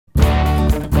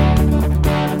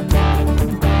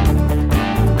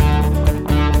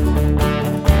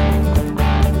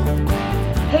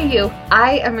you?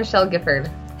 I am Michelle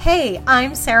Gifford. Hey,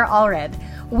 I'm Sarah Allred.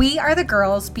 We are the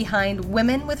girls behind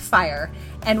Women with Fire,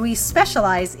 and we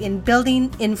specialize in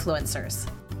building influencers.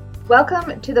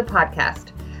 Welcome to the podcast.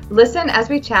 Listen as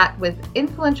we chat with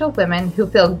influential women who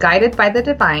feel guided by the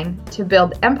divine to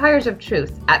build empires of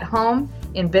truth at home,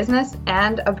 in business,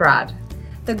 and abroad.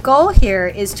 The goal here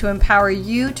is to empower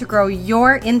you to grow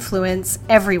your influence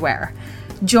everywhere.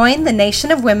 Join the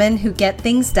nation of women who get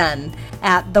things done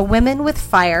at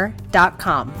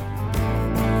thewomenwithfire.com.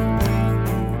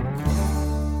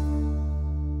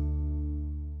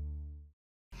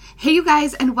 Hey you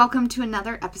guys, and welcome to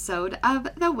another episode of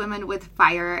The Women with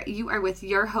Fire. You are with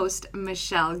your host,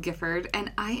 Michelle Gifford,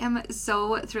 and I am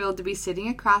so thrilled to be sitting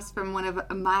across from one of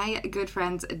my good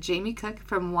friends, Jamie Cook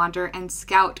from Wander and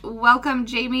Scout. Welcome,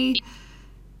 Jamie.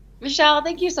 Michelle,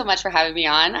 thank you so much for having me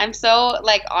on. I'm so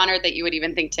honored that you would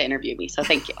even think to interview me, so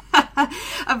thank you.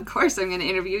 Of course I'm going to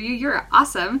interview you. You're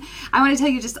awesome. I want to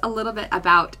tell you just a little bit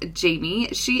about Jamie.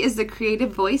 She is the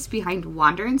creative voice behind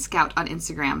Wander and Scout on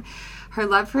Instagram. Her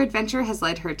love for adventure has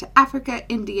led her to Africa,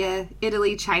 India,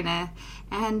 Italy, China,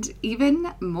 and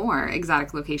even more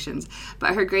exotic locations.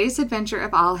 But her greatest adventure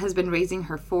of all has been raising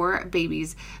her 4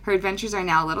 babies. Her adventures are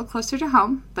now a little closer to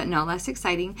home, but no less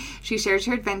exciting. She shares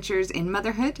her adventures in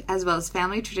motherhood, as well as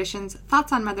family traditions,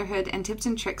 thoughts on motherhood, and tips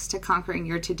and tricks to conquering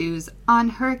your to-dos on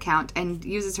her account, and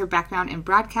uses her background in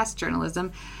broadcast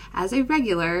journalism as a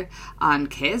regular on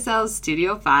KSL's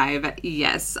Studio 5.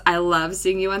 Yes, I love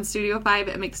seeing you on Studio 5.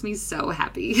 It makes me so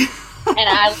happy. And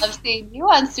I love seeing you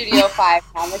on Studio 5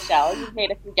 now, Michelle. You've made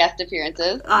a few guest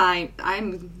appearances.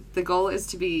 The goal is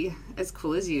to be as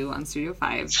cool as you on Studio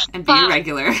 5 and be a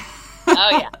regular. Oh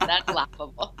yeah, that's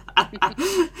laughable.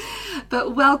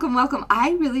 But welcome.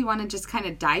 I really want to just kind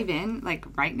of dive in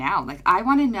right now. I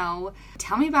want to know,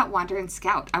 tell me about Wander and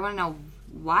Scout. I want to know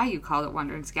why you call it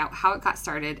Wander and Scout, how it got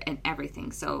started, and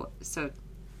everything. So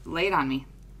lay it on me.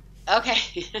 Okay.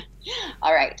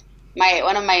 All right.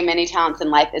 One of my many talents in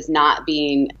life is not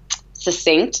being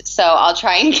succinct, so I'll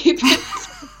try and keep it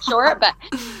short. But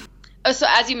so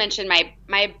as you mentioned,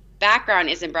 my background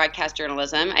is in broadcast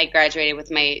journalism. I graduated with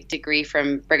my degree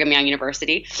from Brigham Young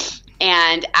University,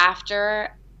 and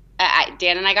after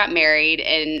Dan and I got married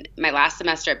in my last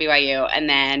semester at BYU, and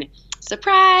then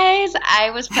surprise,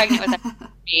 I was pregnant with a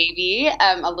baby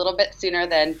a little bit sooner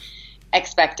than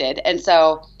expected. And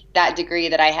so that degree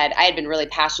that I had been really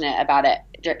passionate about it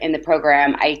in the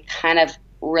program. I kind of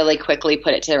really quickly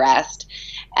put it to rest.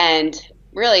 And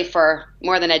really for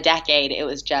more than a decade, it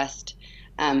was just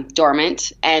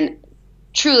dormant. And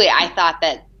truly, I thought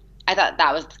that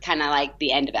was kind of like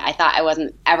the end of it. I thought I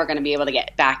wasn't ever going to be able to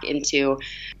get back into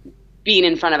being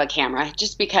in front of a camera,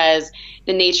 just because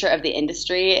the nature of the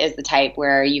industry is the type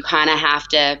where you kind of have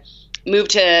to move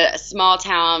to a small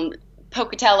town,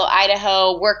 Pocatello,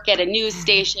 Idaho, work at a news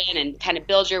station and kind of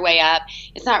build your way up.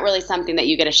 It's not really something that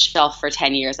you get a shelf for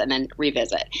 10 years and then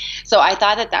revisit. So I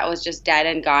thought that was just dead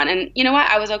and gone. And you know what?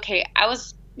 I was okay. I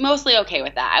was mostly okay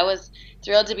with that. I was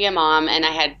thrilled to be a mom, and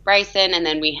I had Bryson, and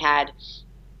then we had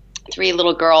 3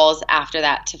 little girls after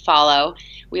that to follow.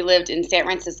 We lived in San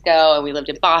Francisco and we lived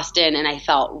in Boston, and I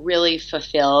felt really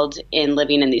fulfilled in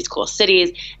living in these cool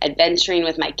cities, adventuring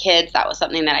with my kids. That was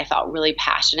something that I felt really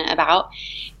passionate about.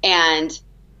 And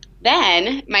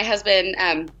then my husband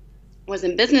was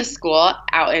in business school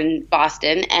out in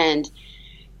Boston, and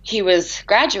he was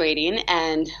graduating,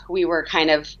 and we were kind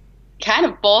of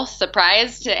both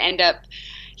surprised to end up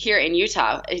here in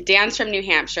Utah. Dan's from New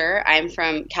Hampshire. I'm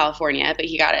from California, but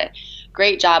he got a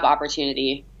great job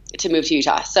opportunity to move to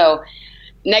Utah. So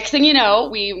next thing you know,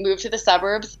 we moved to the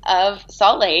suburbs of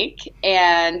Salt Lake,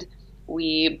 and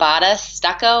we bought a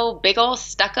big old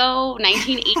stucco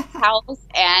 1980 house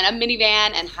and a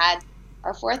minivan, and had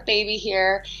our 4th baby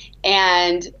here.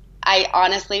 And I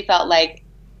honestly felt like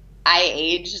I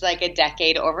aged like a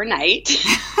decade overnight.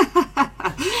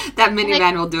 That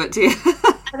minivan will do it too.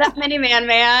 That minivan,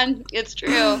 man, it's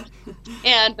true.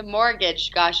 And the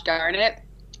mortgage, gosh darn it.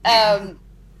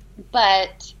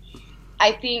 But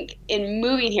I think in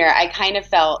moving here, I kind of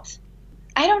felt,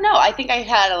 I don't know, I think I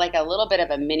had a little bit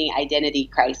of a mini identity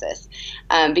crisis,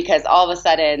 because all of a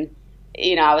sudden,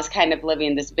 I was kind of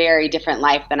living this very different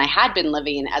life than I had been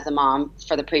living as a mom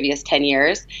for the previous 10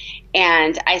 years.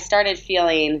 And I started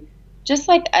feeling just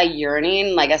like a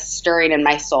yearning, like a stirring in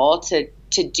my soul to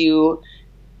do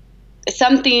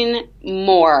something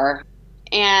more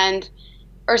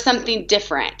or something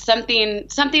different,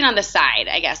 something on the side,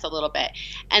 I guess, a little bit.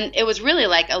 And it was really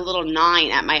like a little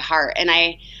gnawing at my heart. And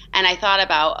I thought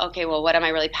about, okay, well, what am I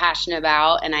really passionate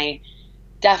about? And I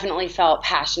definitely felt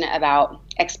passionate about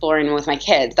exploring with my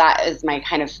kids. That is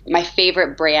my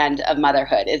favorite brand of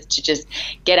motherhood, is to just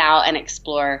get out and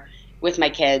explore with my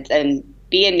kids and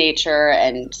be in nature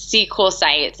and see cool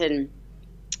sights. And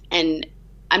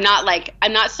I'm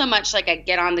not so much like I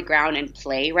get on the ground and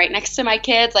play right next to my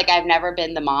kids. Like, I've never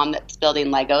been the mom that's building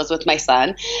Legos with my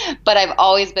son, but I've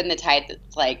always been the type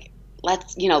that's like,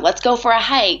 let's go for a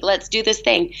hike. Let's do this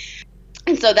thing.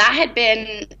 And so that had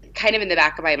been kind of in the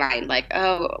back of my mind, like,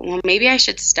 oh, well, maybe I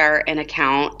should start an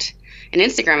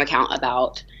Instagram account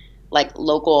about like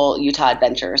local Utah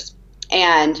adventures.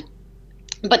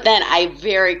 But then I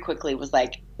very quickly was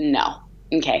like, no,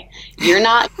 okay, you're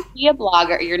not going to be a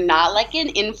blogger. You're not like an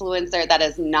influencer. That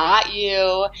is not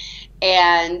you.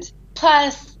 And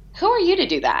plus, who are you to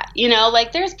do that?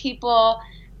 Like, there's people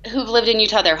who've lived in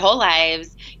Utah their whole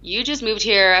lives. You just moved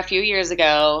here a few years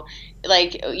ago.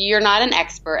 Like, you're not an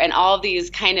expert, and all of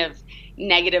these kind of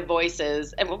negative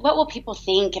voices. And what will people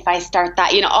think if I start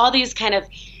that? All these kind of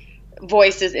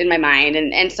voices in my mind.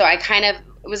 And so I kind of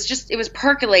it was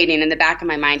percolating in the back of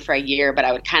my mind for a year, but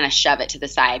I would kind of shove it to the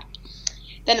side.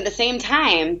 Then at the same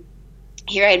time,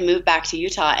 here I had moved back to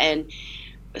Utah, and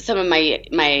some of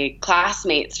my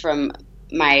classmates from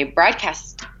my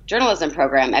broadcast journalism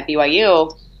program at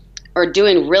BYU are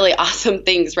doing really awesome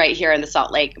things right here in the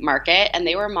Salt Lake market. And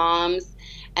they were moms,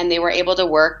 and they were able to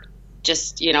work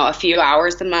just, a few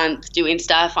hours a month doing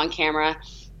stuff on camera.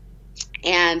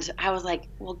 And I was like,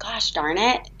 well, gosh darn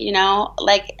it.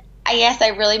 Yes, I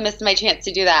really missed my chance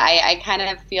to do that. I kind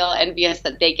of feel envious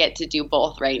that they get to do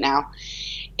both right now.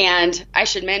 And I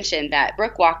should mention that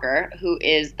Brooke Walker, who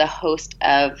is the host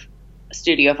of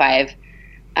Studio 5,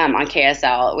 on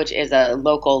KSL, which is a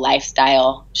local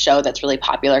lifestyle show that's really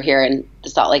popular here in the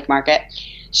Salt Lake market.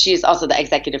 She's also the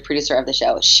executive producer of the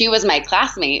show. She was my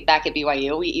classmate back at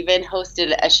BYU. We even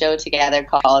hosted a show together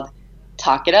called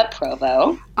Talk It Up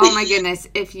Provo. Oh my goodness.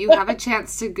 If you have a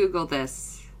chance to Google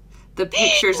this, the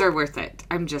pictures are worth it.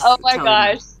 I'm just telling you. Oh my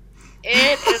gosh.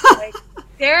 It is like,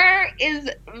 there is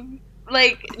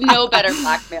like no better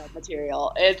blackmail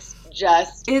material. It's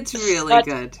really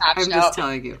good. I'm just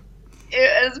telling you.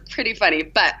 It was pretty funny.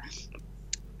 But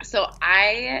so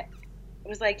I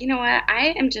was like, you know what?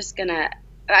 I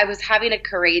was having a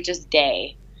courageous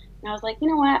day. And I was like, you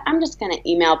know what? I'm just going to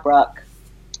email Brooke,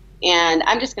 and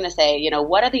I'm just going to say,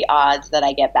 what are the odds that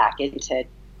I get back into,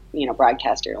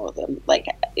 broadcast journalism? Like,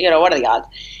 what are the odds?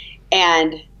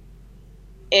 And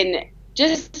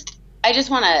I just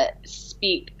want to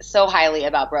speak so highly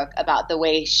about Brooke, about the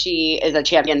way she is a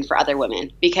champion for other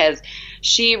women, because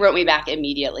she wrote me back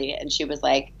immediately, and she was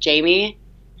like, Jamie,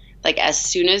 like, as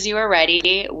soon as you are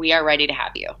ready, we are ready to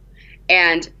have you.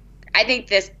 And I think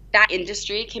that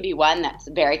industry can be one that's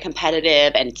very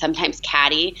competitive and sometimes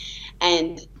catty.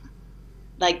 And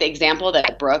like the example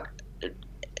that Brooke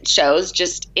shows,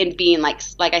 just in being like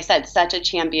I said, such a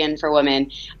champion for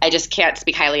women, I just can't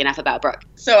speak highly enough about Brooke.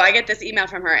 So I get this email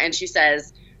from her, and she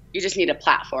says, you just need a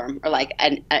platform, or like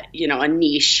a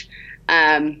niche,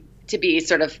 to be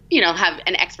sort of, have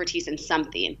an expertise in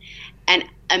something. And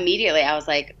immediately I was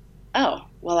like, oh,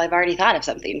 well, I've already thought of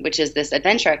something, which is this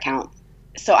adventure account.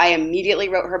 So I immediately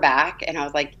wrote her back, and I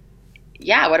was like,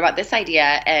 yeah, what about this idea?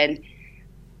 And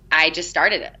I just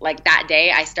started it. Like, that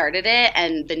day I started it,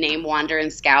 and the name Wandering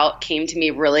Scout came to me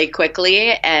really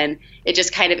quickly, and it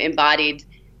just kind of embodied,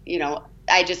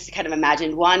 I just kind of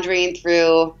imagined wandering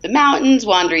through the mountains,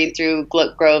 wandering through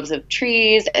groves of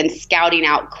trees, and scouting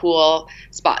out cool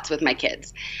spots with my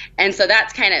kids. And so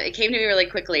it came to me really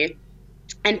quickly.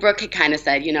 And Brooke had kind of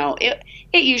said, maybe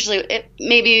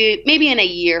in a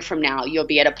year from now, you'll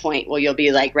be at a point where you'll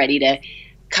be like ready to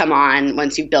come on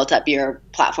once you've built up your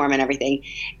platform and everything.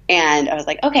 And I was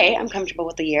like, okay, I'm comfortable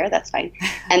with a year. That's fine.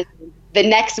 And the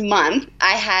next month,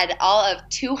 I had all of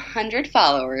 200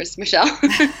 followers, Michelle.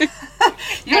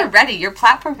 You're ready. Your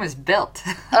platform was built.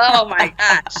 Oh my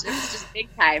gosh. It was just big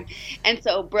time. And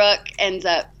so Brooke ends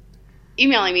up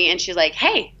emailing me, and she's like,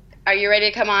 hey, are you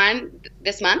ready to come on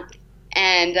this month?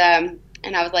 And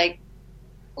I was like,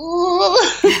 ooh.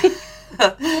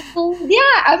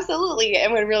 Yeah, absolutely. It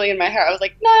went really in my heart. I was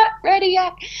like, not ready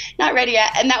yet.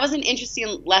 And that was an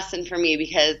interesting lesson for me,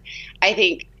 because I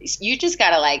think you just got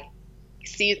to like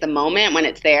seize the moment when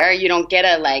it's there. You don't get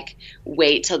to like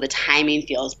wait till the timing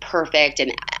feels perfect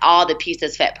and all the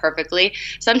pieces fit perfectly.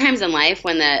 Sometimes in life,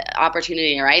 when the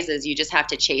opportunity arises, you just have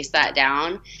to chase that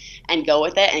down and go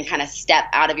with it and kind of step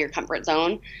out of your comfort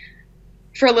zone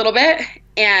for a little bit.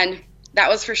 And that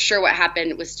was for sure what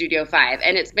happened with Studio 5.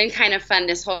 And it's been kind of fun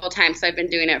this whole time. So I've been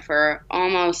doing it for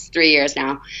almost 3 years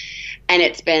now. And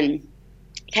it's been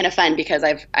kind of fun because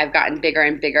I've gotten bigger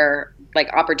and bigger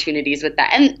like opportunities with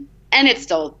that. And it's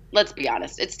still, let's be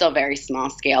honest, it's still very small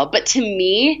scale. But to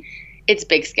me, it's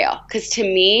big scale. Because to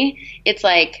me, it's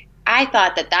like I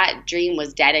thought that dream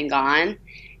was dead and gone.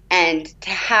 And to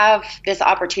have this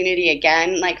opportunity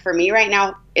again, like for me right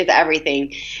now, is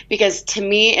everything. Because to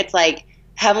me, it's like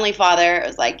Heavenly Father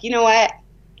was like, you know what?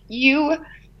 You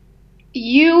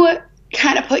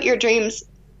kind of put your dreams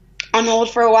on hold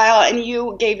for a while, and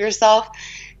you gave yourself,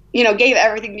 gave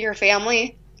everything to your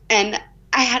family. And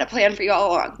I had a plan for you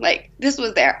all along. Like, this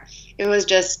was there. It was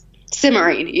just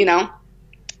simmering,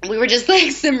 We were just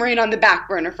like simmering on the back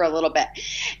burner for a little bit.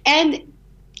 And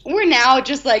we're now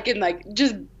just like in like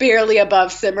just barely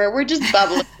above simmer. We're just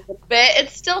bubbling a little bit.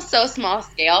 It's still so small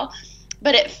scale,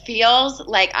 but it feels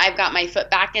like I've got my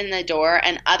foot back in the door,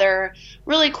 and other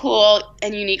really cool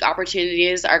and unique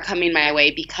opportunities are coming my way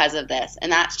because of this.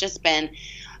 And that's just been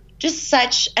just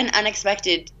such an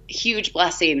unexpected, huge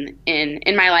blessing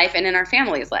in my life and in our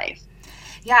family's life.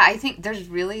 Yeah, I think there's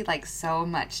really like so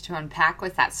much to unpack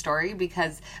with that story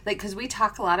because we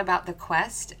talk a lot about the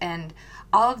quest, and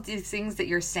all of these things that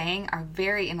you're saying are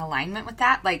very in alignment with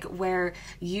that, like where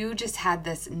you just had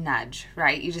this nudge,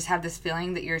 right? You just have this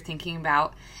feeling that you're thinking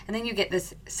about, and then you get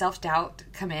this self-doubt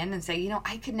come in and say,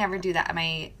 I could never do that.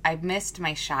 I've missed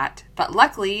my shot. But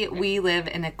luckily, we live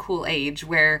in a cool age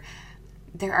where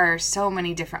there are so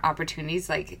many different opportunities.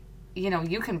 Like,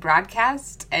 you can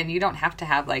broadcast, and you don't have to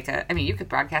have you could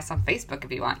broadcast on Facebook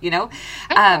if you want,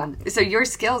 so your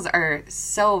skills are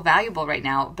so valuable right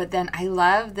now. But then I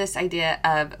love this idea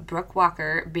of Brooke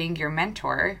Walker being your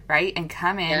mentor, right? And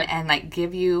come in and like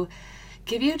give you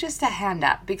just a hand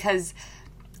up because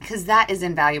that is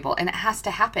invaluable, and it has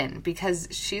to happen because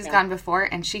she's gone before,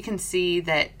 and she can see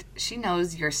that she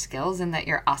knows your skills and that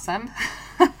you're awesome.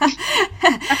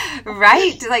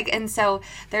 Right? And so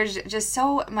there's just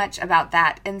so much about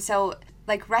that. And so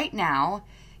right now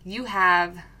you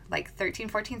have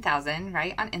 14,000,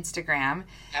 right, on Instagram,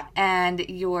 and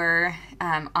you're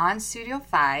on Studio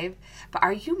 5, but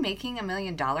are you making $1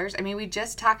 million? I mean, we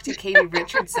just talked to Katie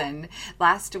Richardson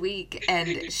last week,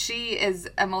 and she is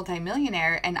a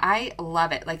multimillionaire, and I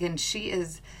love it. And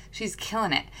she's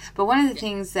killing it. But one of the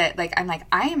things that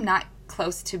I am not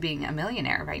close to being a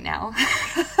millionaire right now.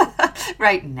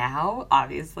 Right now,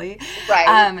 obviously.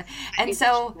 Right. And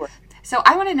so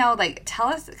I want to know, tell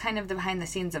us kind of the behind the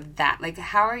scenes of that.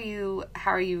 How are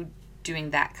you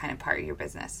doing that kind of part of your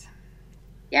business?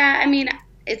 Yeah, I mean,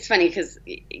 it's funny because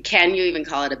can you even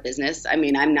call it a business? I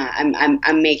mean, I'm not.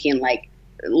 I'm making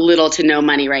little to no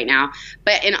money right now.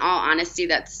 But in all honesty,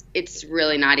 it's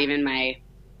really not even my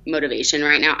motivation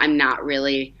right now. I'm not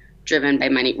really driven by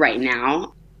money right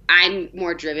now. I'm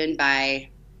more driven by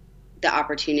the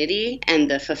opportunity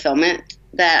and the fulfillment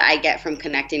that I get from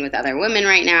connecting with other women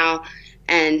right now,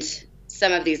 and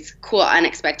some of these cool,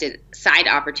 unexpected side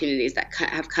opportunities that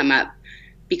have come up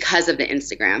because of the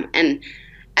Instagram. And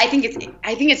I think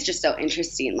it's just so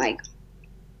interesting.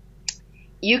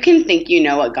 You can think you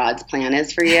know what God's plan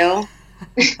is for you.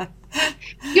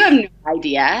 You have no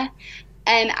idea.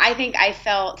 And I think I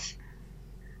felt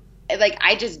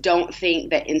I just don't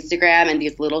think that Instagram and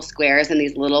these little squares and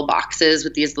these little boxes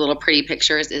with these little pretty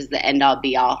pictures is the end all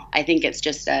be all. I think it's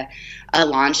just a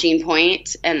launching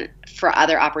point and for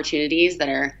other opportunities that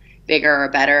are bigger or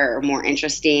better or more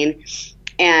interesting.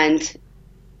 And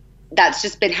that's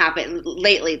just been happening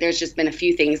lately. There's just been a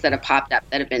few things that have popped up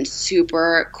that have been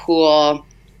super cool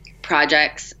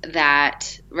projects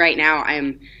that right now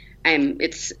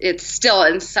it's still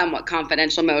in somewhat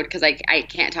confidential mode because I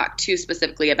can't talk too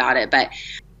specifically about it, but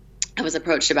I was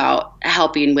approached about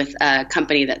helping with a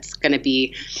company that's going to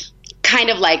be kind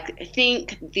of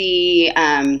think the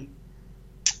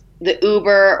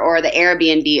Uber or the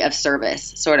Airbnb of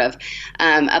service, sort of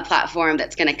a platform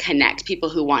that's going to connect people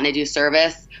who want to do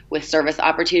service with service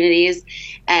opportunities.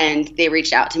 And they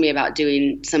reached out to me about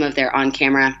doing some of their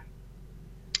on-camera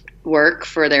work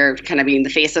for their kind of being the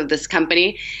face of this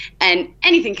company, and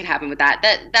anything can happen with that.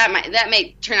 That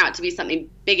may turn out to be something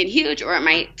big and huge, or it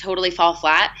might totally fall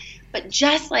flat. But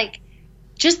just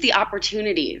the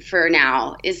opportunity for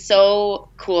now is so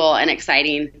cool and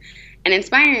exciting and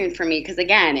inspiring for me because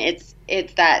again, it's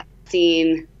that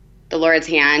seeing the Lord's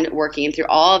hand working through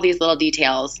all of these little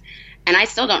details, and I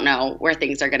still don't know where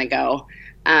things are going to go.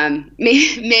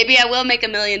 Maybe I will make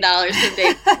 $1 million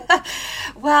someday.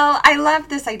 Well, I love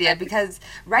this idea because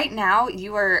right now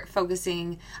you are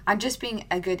focusing on just being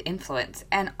a good influence,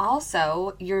 and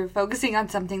also you're focusing on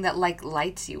something that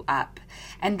lights you up.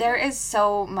 And there is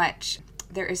so much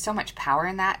power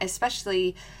in that,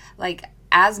 especially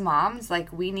as moms,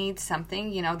 we need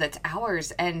something, that's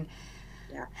ours. And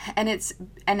Yeah. And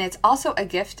it's also a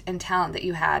gift and talent that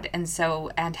you had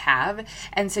and have.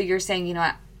 And so you're saying, you know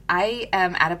what, I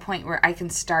am at a point where I can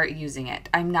start using it.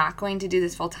 I'm not going to do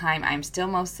this full time. I'm still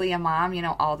mostly a mom,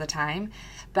 all the time,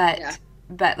 but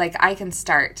like I can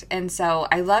start. And so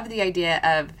I love the idea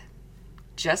of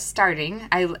just starting.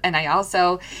 I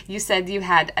also, you said you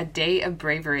had a day of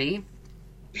bravery,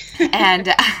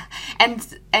 and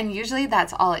usually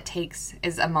that's all it takes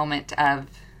is a moment of,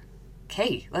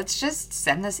 okay, let's just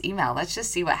send this email. Let's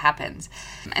just see what happens.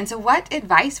 And so what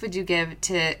advice would you give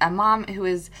to a mom who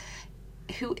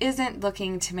isn't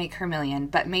looking to make her million,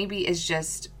 but maybe is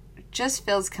just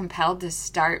feels compelled to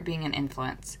start being an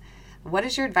influence? What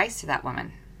is your advice to that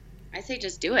woman? I say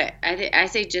just do it. I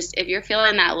say just, if you're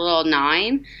feeling that little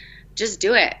gnawing, just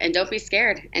do it and don't be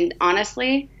scared. And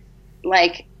honestly,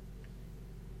 like,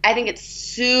 I think it's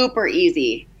super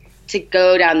easy to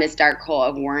go down this dark hole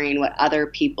of worrying what other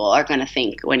people are going to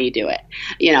think when you do it.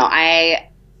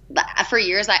 For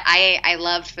years, I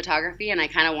loved photography, and I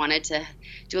kind of wanted to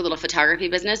do a little photography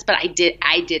business, but I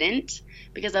didn't,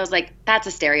 because I was like, that's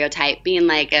a stereotype, being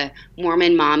like a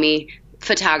Mormon mommy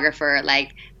photographer.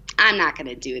 Like, I'm not going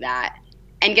to do that.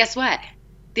 And guess what?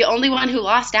 The only one who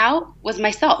lost out was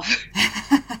myself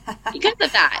because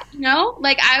of that,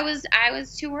 like I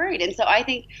was too worried. And so I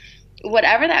think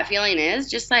whatever that feeling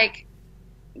is, just like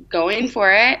going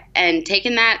for it and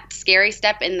taking that scary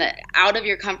step out of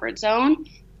your comfort zone,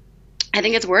 I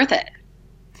think it's worth it.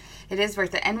 It is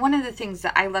worth it. And one of the things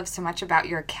that I love so much about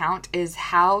your account is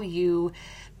how you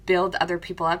build other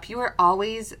people up. You are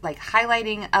always like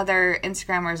highlighting other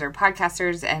Instagrammers or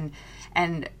podcasters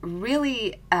and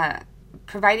really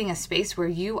providing a space where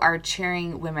you are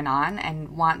cheering women on and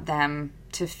want them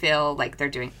to feel like they're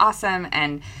doing awesome.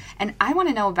 And I want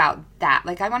to know about that.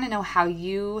 Like, I want to know how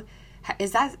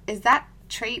is that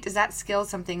trait, is that skill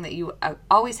something that you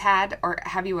always had, or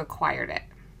have you acquired it?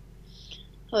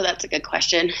 Oh, that's a good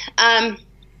question. I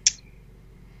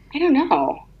don't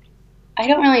know. I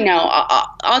don't really know.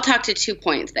 I'll talk to 2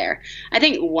 points there. I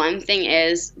think one thing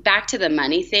is, back to the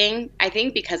money thing, I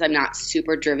think because I'm not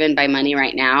super driven by money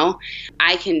right now,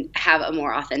 I can have a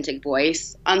more authentic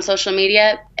voice on social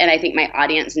media. And I think my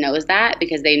audience knows that,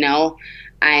 because they know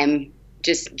I'm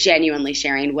just genuinely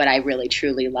sharing what I really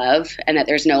truly love, and that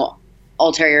there's no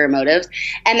ulterior motives.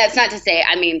 And that's not to say,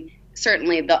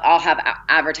 certainly I'll have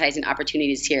advertising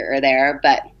opportunities here or there,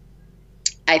 but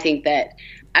I think that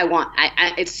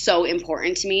it's so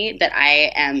important to me that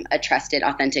I am a trusted,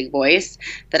 authentic voice,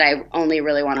 that I only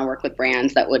really want to work with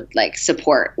brands that would like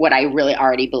support what I really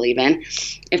already believe in,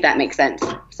 if that makes sense.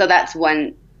 So that's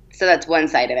one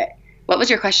side of it. What was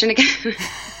your question again?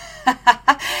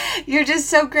 You're just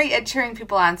so great at cheering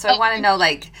people on. So I want to know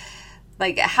like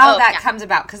how that comes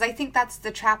about, because I think that's the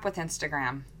trap with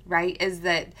Instagram, right? Is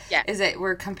that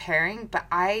we're comparing, but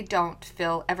I don't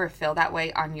ever feel that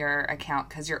way on your account,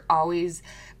 because you're always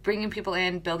bringing people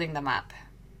in, building them up.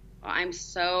 Well, I'm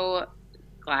so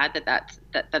glad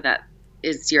that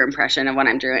is your impression of what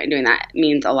I'm doing. That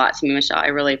means a lot to me, Michelle. I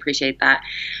really appreciate that.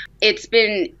 It's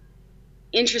been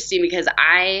interesting because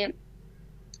I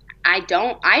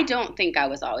don't think I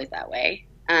was always that way.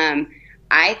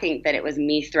 I think that it was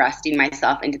me thrusting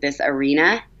myself into this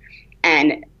arena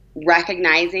and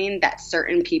recognizing that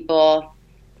certain people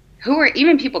who were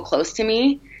even people close to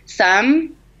me,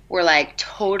 some were like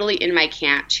totally in my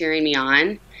camp cheering me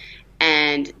on,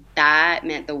 and that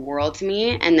meant the world to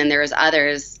me. And then there was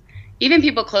others, even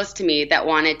people close to me, that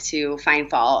wanted to find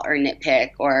fault or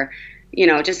nitpick or,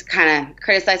 just kind of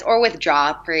criticize or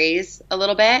withdraw praise a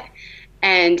little bit.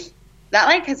 And that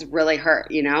like has really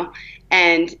hurt,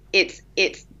 and it's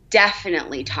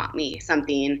definitely taught me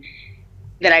something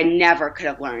that I never could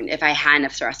have learned if I hadn't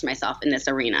have thrust myself in this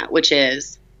arena, which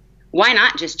is, why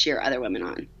not just cheer other women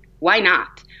on? Why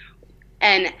not?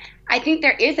 And I think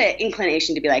there is an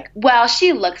inclination to be like, well,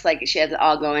 she looks like she has it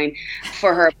all going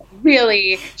for her. But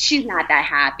really, she's not that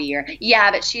happy. Or, yeah,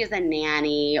 but she is a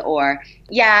nanny. Or,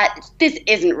 yeah, this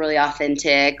isn't really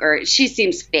authentic. Or, she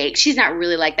seems fake. She's not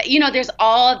really like that. There's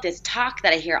all of this talk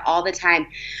that I hear all the time.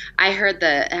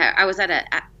 I was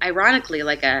at ironically,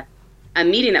 like a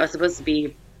meeting that was supposed to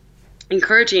be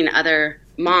encouraging other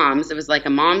moms. It was like a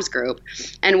mom's group,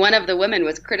 and one of the women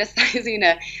was criticizing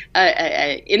a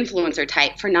influencer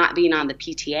type for not being on the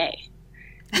PTA.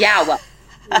 Yeah, well,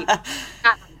 not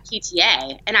on the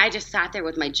PTA. And I just sat there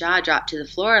with my jaw dropped to the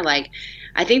floor. Like,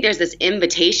 I think there's this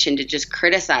invitation to just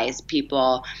criticize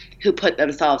people who put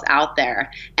themselves out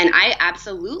there, and I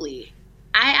absolutely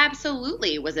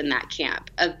was in that camp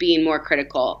of being more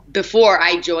critical before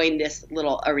I joined this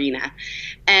little arena.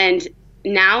 And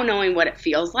now knowing what it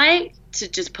feels like, to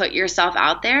just put yourself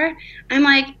out there, I'm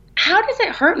like, how does it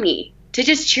hurt me to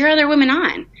just cheer other women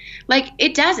on? Like,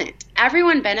 it doesn't.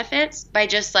 Everyone benefits by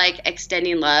just like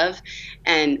extending love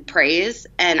and praise.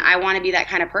 And I want to be that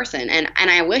kind of person. And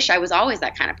I wish I was always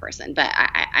that kind of person, but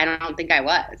I don't think I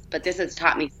was. But this has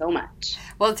taught me so much.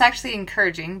 Well, it's actually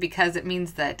encouraging because it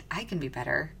means that I can be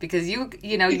better because you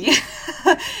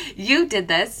did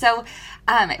this. So,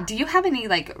 do you have any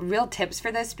like real tips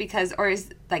for this? Because, or is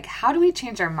like, how do we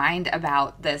change our mind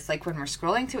about this? Like when we're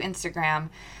scrolling through Instagram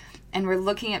and we're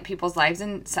looking at people's lives,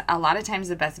 and a lot of times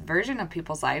the best version of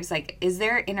people's lives, like, is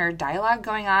there inner dialogue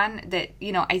going on that,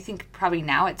 I think probably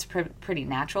now it's pretty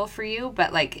natural for you,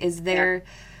 but like, is there,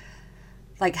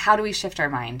 like, how do we shift our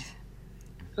mind?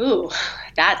 Ooh,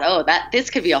 this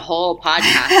could be a whole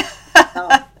podcast.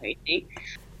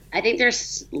 I think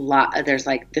there's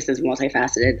like, this is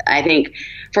multifaceted. I think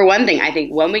for one thing,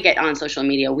 when we get on social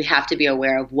media, we have to be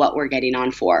aware of what we're getting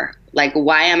on for. Like,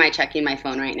 why am I checking my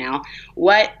phone right now?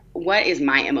 What is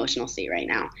my emotional state right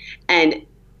now? And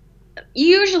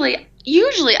usually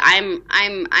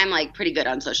I'm like pretty good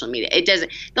on social media. The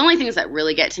only things that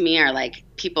really get to me are like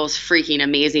people's freaking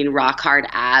amazing rock hard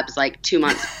abs, like 2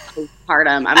 months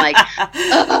postpartum. I'm like,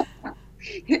 ugh.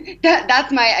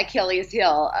 That's my Achilles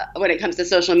heel when it comes to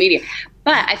social media.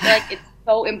 But I feel like it's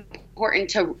so important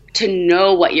to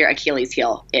know what your Achilles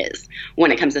heel is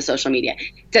when it comes to social media.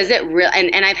 Does it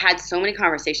and I've had so many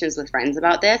conversations with friends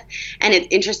about this, and it's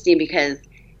interesting because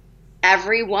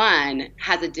everyone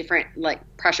has a different like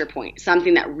pressure point,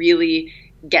 something that really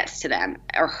gets to them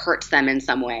or hurts them in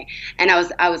some way. And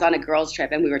I was on a girls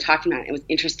trip and we were talking about it. It was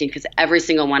interesting because every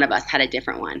single one of us had a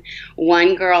different one.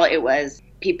 One girl, it was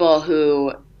people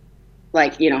who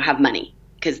like, have money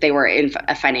because they were in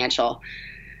a financial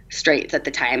straits at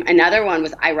the time. Another one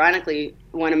was, ironically,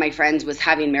 one of my friends was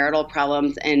having marital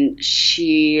problems, and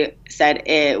she said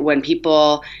when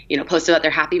people, post about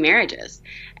their happy marriages.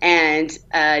 And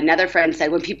another friend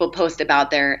said when people post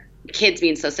about their kids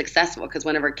being so successful, because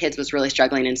one of her kids was really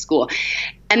struggling in school.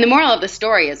 And the moral of the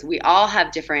story is we all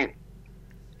have different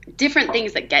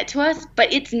things that get to us,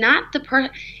 but it's not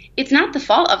the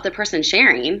fault of the person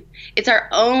sharing. It's our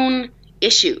own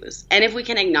issues. And if we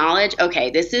can acknowledge,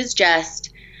 okay, this is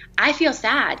just, I feel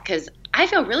sad because I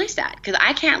feel really sad because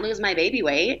I can't lose my baby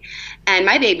weight and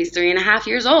my baby's 3.5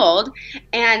 years old.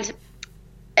 And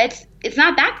it's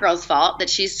not that girl's fault that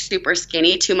she's super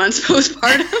skinny 2 months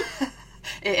postpartum.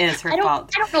 It is her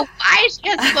fault. I don't know why she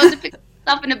has to go to pick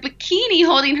herself in a bikini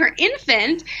holding her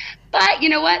infant, but you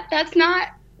know what? That's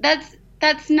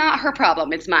not her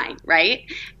problem. It's mine,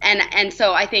 right? And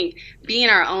so I think being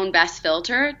our own best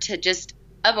filter to just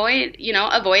avoid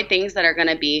things that are going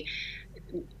to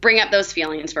bring up those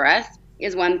feelings for us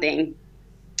is one thing.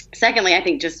 Secondly, I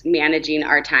think just managing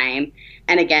our time,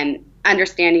 and again,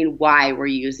 understanding why we're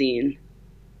using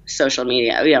social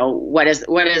media. What is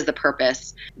the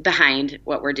purpose behind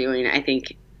what we're doing, I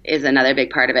think is another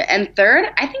big part of it. And third,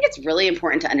 I think it's really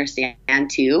important to understand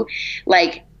too,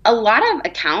 like a lot of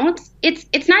accounts,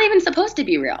 it's not even supposed to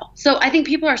be real. So I think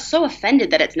people are so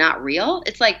offended that it's not real.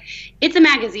 It's like, it's a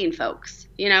magazine, folks,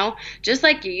 just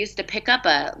like you used to pick up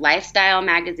a lifestyle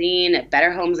magazine at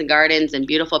Better Homes and Gardens and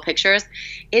beautiful pictures.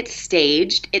 It's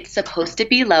staged. It's supposed to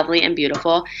be lovely and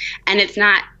beautiful. And it's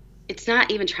not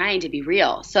even trying to be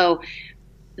real. So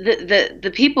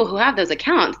the people who have those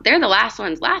accounts, they're the last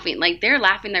ones laughing. Like, they're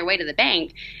laughing their way to the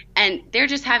bank, and they're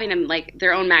just having them like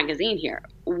their own magazine here.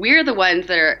 We're the ones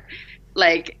that are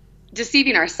like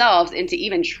deceiving ourselves into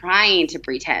even trying to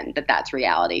pretend that that's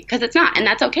reality, because it's not. And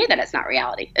that's okay that it's not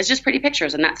reality. It's just pretty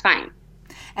pictures, and that's fine.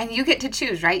 And you get to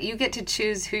choose, right? You get to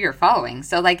choose who you're following.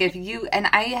 So like if you, and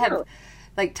I have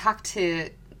like talked to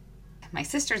my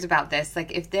sisters about this,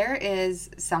 like if there is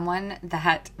someone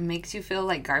that makes you feel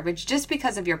like garbage just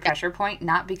because of your pressure point,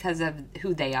 not because of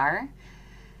who they are,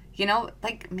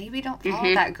 like maybe don't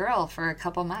follow that girl for a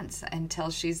couple months until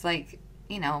she's like,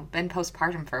 been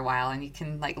postpartum for a while and you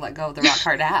can like let go of the rock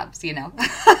hard abs,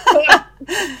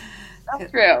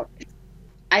 That's true.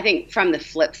 I think from the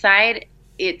flip side,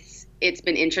 it's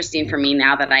been interesting for me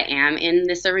now that I am in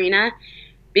this arena,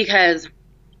 because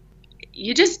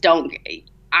you just don't,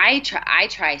 I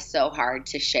try so hard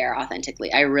to share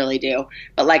authentically. I really do.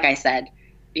 But like I said,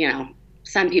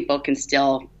 some people can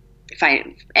still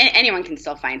anyone can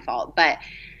still find fault. But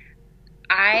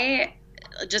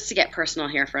just to get personal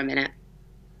here for a minute,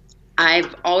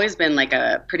 I've always been like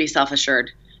a pretty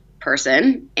self-assured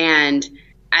person. And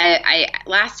I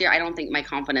last year, I don't think my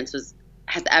confidence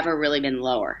has ever really been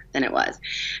lower than it was.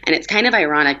 And it's kind of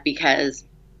ironic because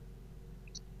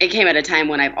it came at a time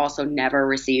when I've also never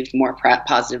received more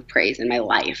positive praise in my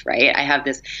life, right? I have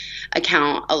this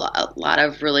account, a lot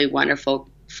of really wonderful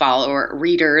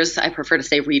readers. I prefer to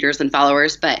say readers than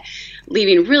followers, but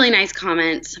leaving really nice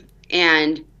comments.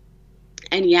 And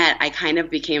yet I kind of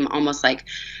became almost like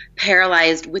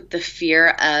paralyzed with the fear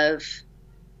of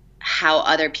how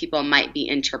other people might be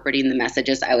interpreting the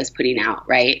messages I was putting out,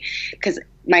 right? Because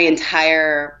my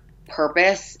entire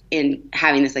purpose in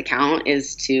having this account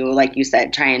is to, like you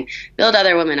said, try and build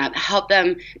other women up, help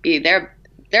them be their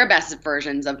best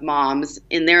versions of moms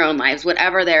in their own lives,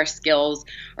 whatever their skills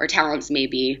or talents may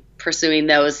be, pursuing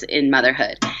those in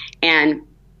motherhood. And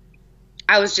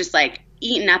I was just like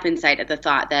eaten up inside at the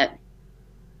thought that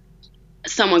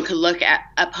someone could look at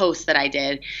a post that I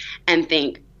did and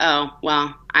think, oh,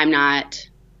 well, I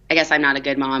guess I'm not a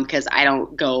good mom because I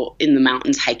don't go in the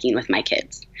mountains hiking with my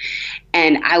kids.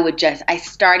 And I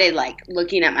started like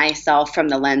looking at myself from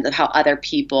the lens of how other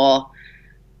people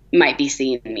might be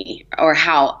seeing me, or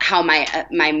how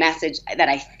my message that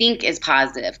I think is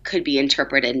positive could be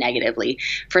interpreted negatively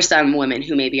for some women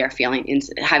who maybe are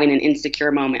having an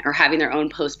insecure moment or having their own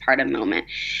postpartum moment.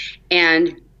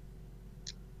 And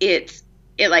it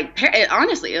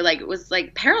was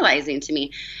like paralyzing to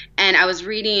me. And I was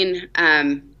reading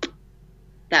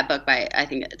that book by, I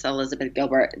think it's Elizabeth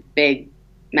Gilbert, Big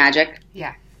Magic.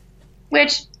 Yeah.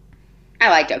 Which I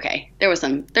liked. Okay. There was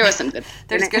some good.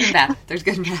 There's good and bad. There's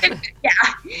good and bad. Yeah.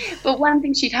 But one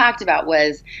thing she talked about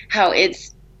was how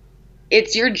it's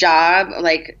your job,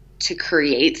 like, to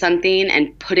create something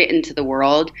and put it into the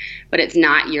world, but it's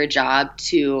not your job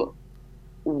to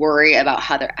worry about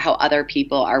how other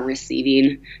people are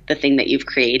receiving the thing that you've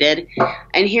created.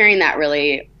 And hearing that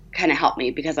really kind of helped me,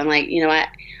 because I'm like, you know what?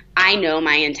 I know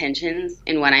my intentions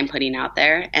in what I'm putting out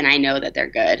there, and I know that they're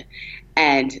good.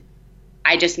 And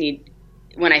I just need,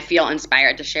 when I feel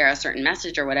inspired to share a certain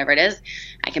message or whatever it is,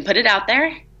 I can put it out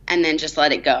there and then just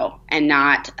let it go and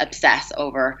not obsess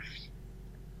over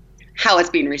how it's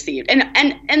being received.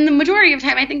 And the majority of the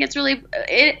time, I think it's really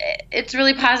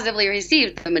positively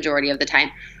received the majority of the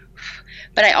time.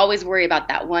 But I always worry about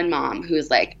that one mom who's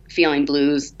like feeling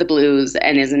the blues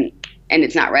and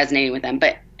it's not resonating with them.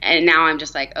 And now I'm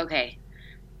just like, okay,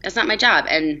 that's not my job.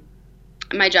 And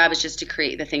my job is just to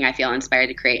create the thing I feel inspired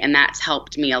to create. And that's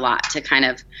helped me a lot to kind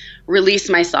of release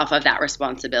myself of that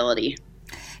responsibility.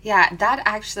 Yeah, that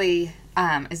actually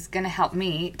is going to help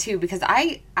me too, because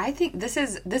I think this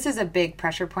is a big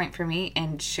pressure point for me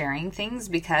in sharing things,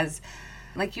 because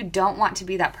like, you don't want to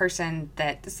be that person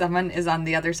that someone is on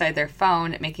the other side of their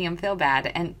phone making them feel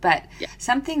bad. But yeah.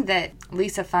 Something that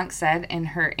Lisa Funk said in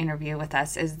her interview with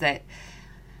us is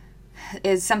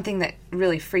something that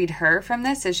really freed her from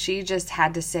this, is she just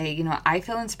had to say, you know, I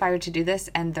feel inspired to do this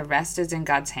and the rest is in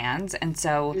God's hands. And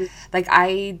so like,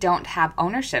 I don't have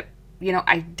ownership, you know,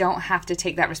 I don't have to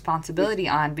take that responsibility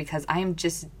on, because I'm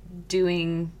just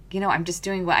doing, you know, I'm just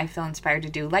doing what I feel inspired to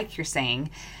do, like you're saying.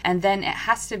 And then it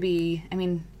has to be, I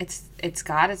mean, it's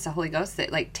God, it's the Holy Ghost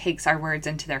that like takes our words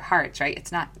into their hearts, right?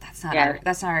 That's not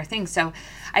our thing. So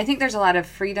I think there's a lot of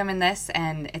freedom in this,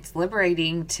 and it's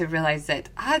liberating to realize that,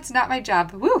 it's not my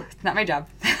job. Woo, it's not my job.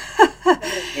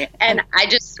 And I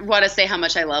just want to say how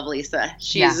much I love Lisa.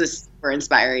 She's a super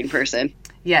inspiring person.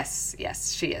 Yes,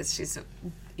 she is. She's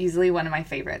easily one of my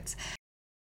favorites.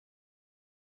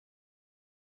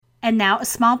 And now a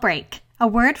small break, a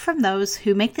word from those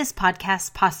who make this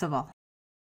podcast possible.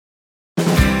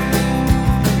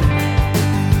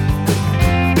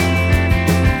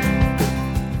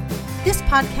 This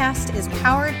podcast is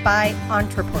powered by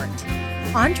Ontraport.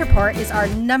 Ontraport is our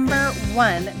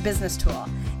 #1 business tool.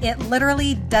 It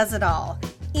literally does it all.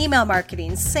 Email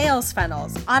marketing, sales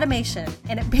funnels, automation,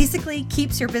 and it basically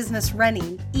keeps your business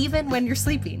running even when you're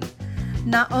sleeping.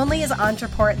 Not only is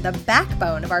Ontraport the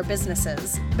backbone of our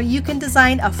businesses, but you can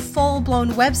design a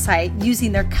full-blown website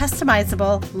using their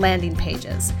customizable landing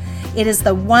pages. It is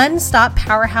the one-stop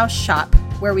powerhouse shop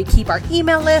where we keep our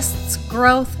email lists,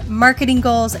 growth, marketing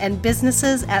goals, and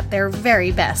businesses at their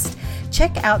very best.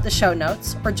 Check out the show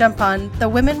notes or jump on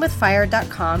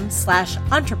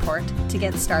thewomenwithfire.com/Ontraport to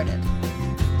get started.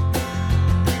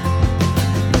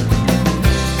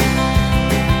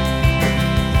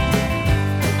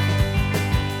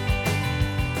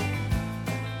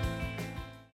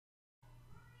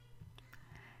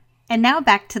 And now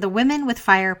back to the Women with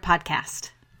Fire podcast.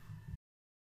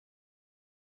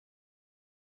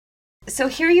 So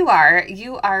here you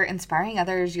are inspiring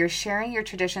others, you're sharing your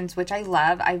traditions, which I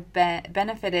love. I've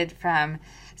benefited from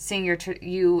seeing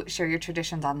you share your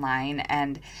traditions online,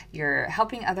 and you're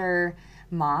helping other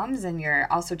moms and you're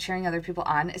also cheering other people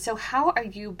on. So how are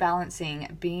you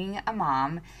balancing being a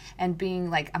mom and being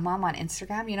like a mom on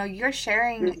Instagram? You know, you're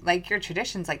sharing like your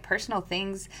traditions, like personal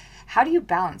things. How do you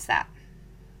balance that?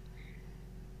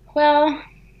 Well,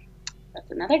 that's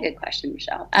another good question,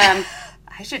 Michelle. I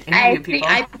should interview people.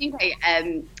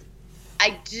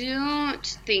 I don't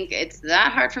think it's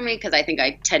that hard for me because I think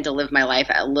I tend to live my life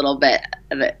a little bit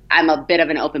of it. I'm a bit of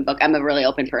an open book. I'm a really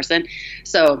open person.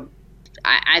 So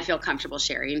I feel comfortable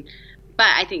sharing. But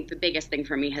I think the biggest thing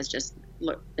for me has just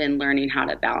been learning how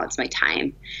to balance my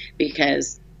time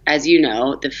because, as you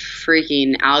know, the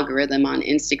freaking algorithm on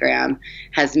Instagram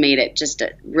has made it just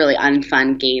a really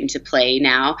unfun game to play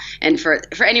now. And for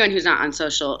anyone who's not on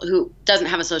who doesn't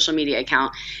have a social media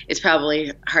account, it's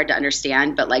probably hard to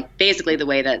understand. But like basically the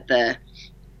way that the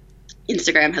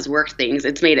Instagram has worked things,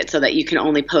 it's made it so that you can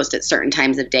only post at certain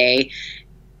times of day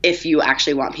if you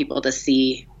actually want people to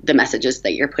see the messages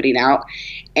that you're putting out.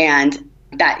 And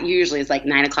that usually is like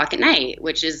 9:00 at night,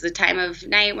 which is the time of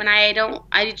night when I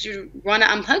want to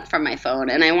unplug from my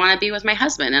phone and I want to be with my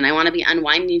husband and I want to be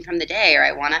unwinding from the day, or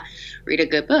I want to read a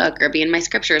good book or be in my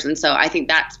scriptures. And so I think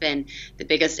that's been the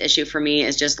biggest issue for me,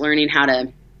 is just learning how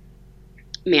to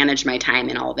manage my time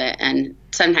in all of it. And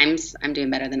sometimes I'm doing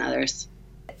better than others.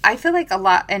 I feel like a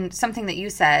lot, and something that you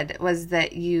said was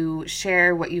that you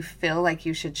share what you feel like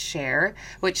you should share,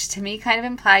 which to me kind of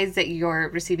implies that you're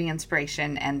receiving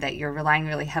inspiration and that you're relying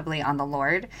really heavily on the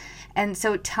Lord. And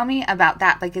so tell me about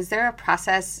that. Like, is there a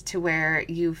process to where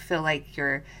you feel like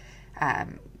you're,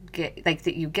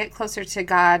 that you get closer to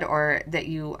God, or that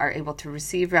you are able to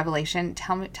receive revelation?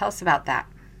 Tell us about that.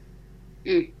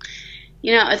 You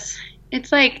know, it's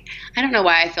like, I don't know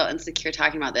why I feel insecure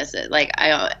talking about this.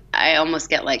 I almost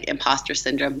get like imposter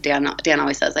syndrome. Dan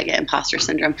always says I get imposter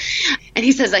syndrome, and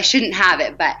he says I shouldn't have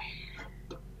it, but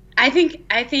I think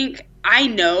I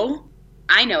know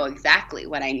exactly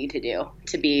what I need to do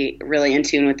to be really in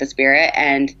tune with the Spirit,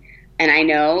 and I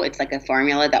know it's like a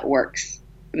formula that works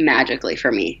magically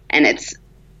for me. And it's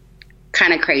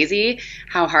kind of crazy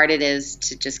how hard it is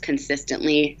to just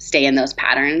consistently stay in those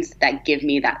patterns that give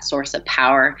me that source of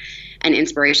power and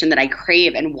inspiration that I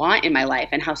crave and want in my life,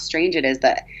 and how strange it is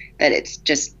that it's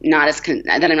just not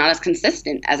that I'm not as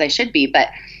consistent as I should be. But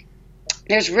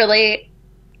there's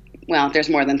there's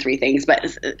more than 3 things,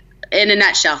 but in a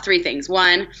nutshell, 3 things.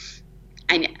 One,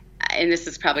 and this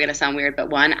is probably going to sound weird, but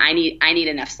one, I need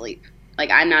enough sleep. Like,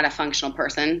 I'm not a functional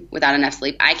person without enough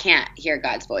sleep. I can't hear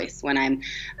God's voice when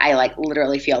I like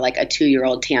literally feel like a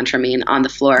 2-year-old tantruming on the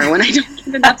floor when I don't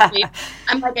get enough sleep.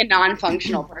 I'm like a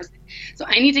non-functional person. So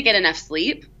I need to get enough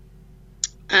sleep.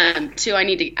 2, I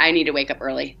need to wake up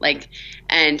early. Like,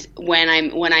 and when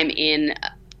I'm in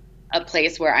a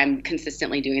place where I'm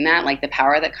consistently doing that, like the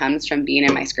power that comes from being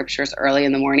in my scriptures early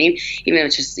in the morning, even if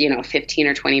it's just, 15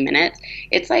 or 20 minutes,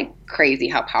 it's like crazy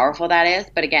how powerful that is.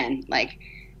 But again, like,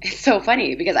 it's so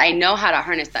funny because I know how to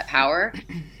harness that power,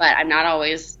 but I'm not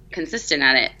always consistent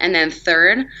at it. And then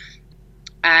 3rd,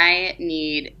 I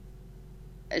need,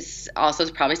 also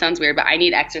probably sounds weird, but I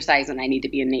need exercise and I need to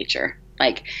be in nature.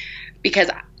 Like, because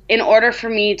in order for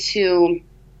me to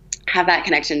have that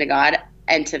connection to God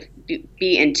and to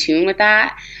be in tune with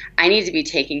that, I need to be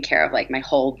taking care of like my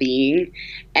whole being.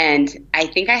 And I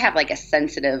think I have like a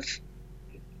sensitive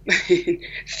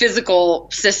physical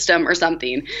system or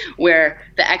something where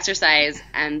the exercise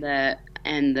and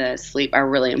the sleep are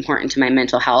really important to my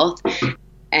mental health,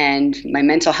 and my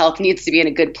mental health needs to be in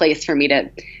a good place for me to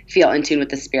feel in tune with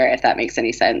the Spirit, if that makes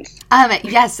any sense.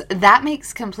 Yes, that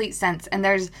makes complete sense. And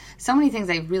there's so many things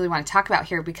I really want to talk about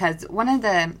here, because one of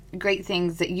the great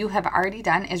things that you have already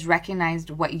done is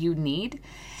recognized what you need.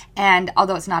 And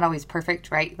although it's not always perfect,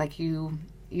 right? Like you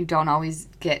don't always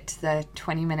get the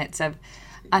 20 minutes of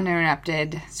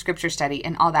uninterrupted scripture study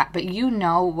and all that, but you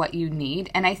know what you need.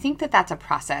 And I think that that's a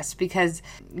process, because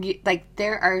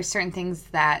there are certain things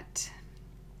that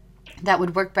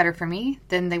would work better for me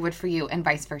than they would for you, and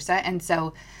vice versa. And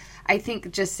so I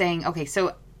think just saying, okay,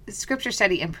 so scripture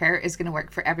study and prayer is going to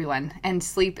work for everyone, and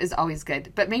sleep is always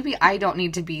good, but maybe I don't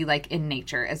need to be like in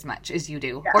nature as much as you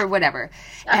do, or whatever.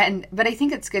 But I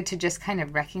think it's good to just kind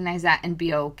of recognize that and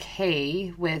be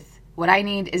okay with what I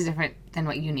need is different than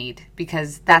what you need,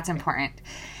 because that's important.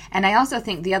 And I also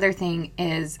think the other thing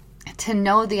is to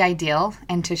know the ideal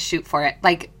and to shoot for it.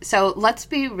 Like, so let's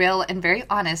be real and very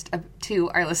honest to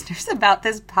our listeners about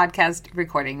this podcast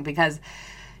recording, because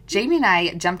Jamie and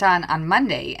I jumped on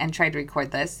Monday and tried to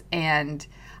record this, and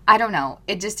I don't know,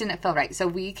 it just didn't feel right. So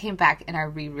we came back and are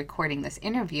re-recording this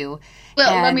interview.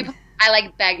 Well, I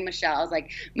like begged Michelle. I was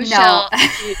like, Michelle, No.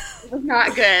 it was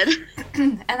not good.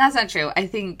 And that's not true. I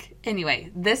think,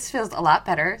 anyway, this feels a lot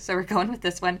better, so we're going with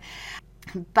this one.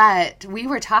 But we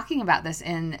were talking about this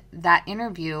in that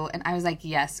interview, and I was like,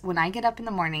 yes, when I get up in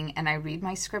the morning and I read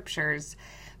my scriptures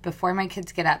before my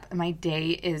kids get up, my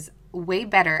day is way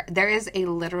better. There is a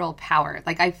literal power.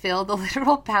 Like, I feel the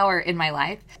literal power in my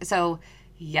life. So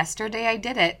yesterday I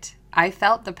did it. I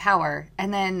felt the power.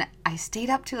 And then I stayed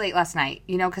up too late last night,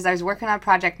 because I was working on a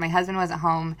project. My husband wasn't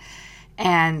home.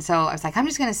 And so I was like, I'm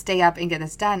just going to stay up and get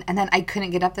this done. And then I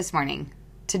couldn't get up this morning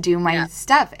to do my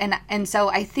stuff. And so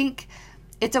I think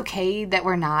it's okay that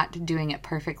we're not doing it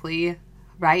perfectly,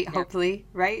 right? Yeah. Hopefully,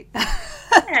 right?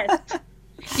 Yes.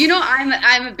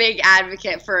 I'm a big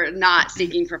advocate for not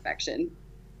seeking perfection.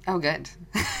 Oh, good.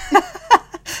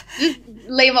 Just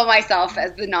label myself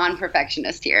as the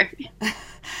non-perfectionist here.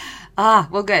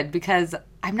 Well, good, because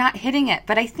I'm not hitting it,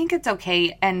 but I think it's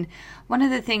okay. And one of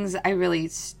the things I really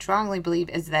strongly believe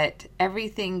is that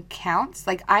everything counts.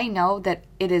 Like, I know that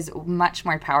it is much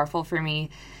more powerful for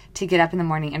me to get up in the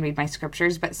morning and read my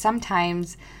scriptures, but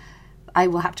sometimes I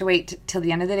will have to wait till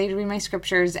the end of the day to read my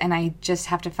scriptures, and I just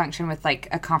have to function with like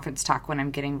a conference talk when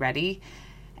I'm getting ready.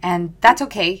 And that's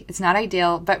okay. It's not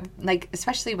ideal, but like,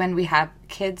 especially when we have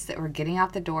kids that we're getting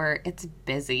out the door, it's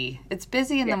busy. It's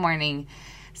busy in the morning.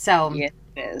 So yes,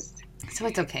 it is. So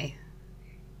it's okay.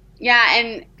 Yeah,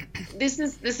 and this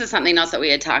is something else that we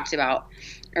had talked about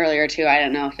earlier too. I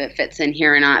don't know if it fits in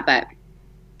here or not, but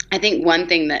I think one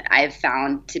thing that I've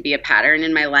found to be a pattern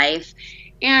in my life,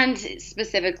 and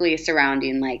specifically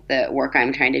surrounding like the work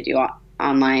I'm trying to do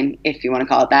online, if you want to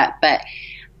call it that, but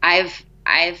I've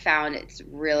found it's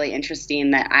really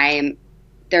interesting that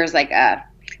there's like a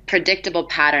predictable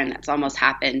pattern that's almost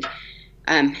happened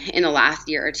in the last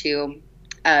year or two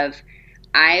of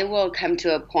I will come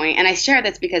to a point, and I share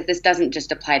this because this doesn't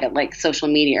just apply to like social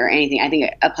media or anything. I think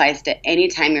it applies to any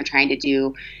time you're trying to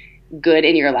do good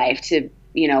in your life, to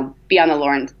be on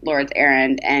the Lord's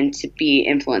errand and to be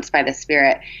influenced by the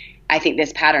Spirit. I think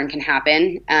this pattern can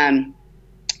happen.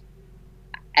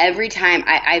 Every time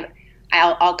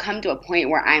I'll come to a point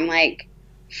where I'm like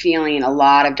feeling a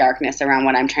lot of darkness around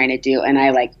what I'm trying to do. And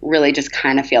I like really just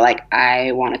kind of feel like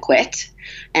I want to quit.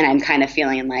 And I'm kind of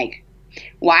feeling like,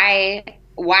 why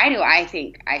do I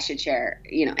think I should share,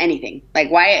 anything? Like,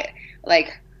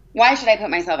 why should I put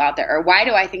myself out there? Or why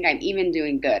do I think I'm even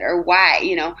doing good? Or why,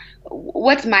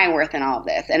 what's my worth in all of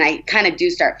this? And I kind of do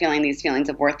start feeling these feelings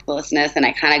of worthlessness, and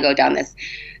I kind of go down this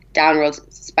downward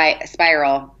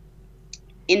spiral.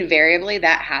 Invariably,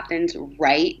 that happens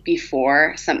right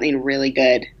before something really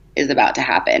good is about to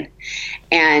happen.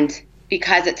 And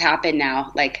because it's happened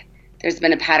now, like there's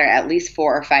been a pattern at least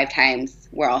 4 or 5 times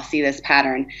where I'll see this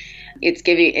pattern. It's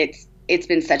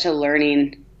been such a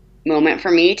learning moment for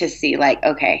me to see like,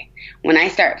 okay, when I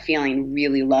start feeling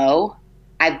really low,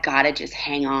 I've got to just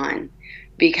hang on,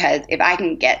 because if I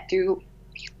can get through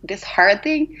this hard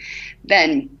thing,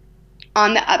 then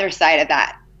on the other side of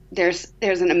that, there's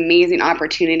an amazing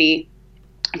opportunity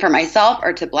for myself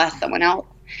or to bless someone else.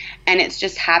 And it's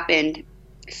just happened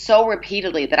so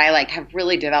repeatedly that I like have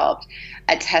really developed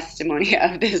a testimony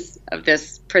of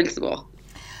this principle.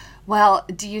 Well,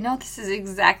 do you know this is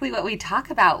exactly what we talk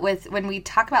about when we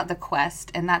talk about the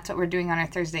quest, and that's what we're doing on our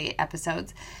Thursday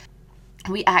episodes.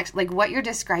 We act like what you're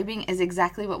describing is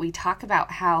exactly what we talk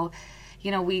about, how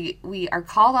we are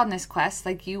called on this quest,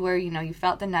 like you were, you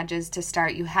felt the nudges to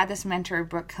start, you had this mentor,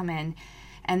 Brooke, come in,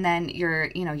 and then you're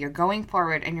going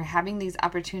forward and you're having these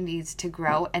opportunities to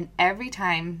grow. And every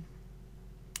time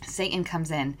Satan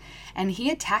comes in and he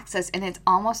attacks us, and it's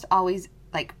almost always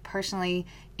like personally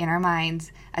in our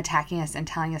minds attacking us and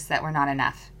telling us that we're not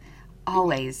enough.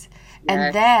 Always. Yes.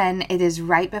 And then it is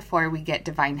right before we get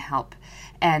divine help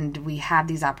and we have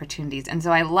these opportunities. And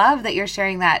so I love that you're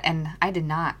sharing that. And I did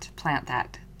not plant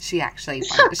that. She actually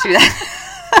planted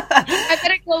that. I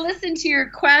better go listen to your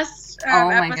quest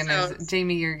my goodness.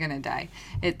 Jamie, you're going to die.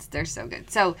 They're so good.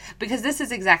 So, because this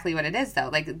is exactly what it is though.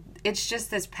 Like, it's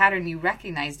just this pattern you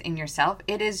recognized in yourself.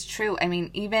 It is true.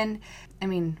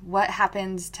 What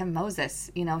happens to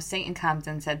Moses? Satan comes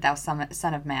and said, "Thou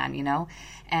son of man,"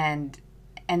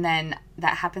 and then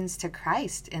that happens to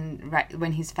Christ. And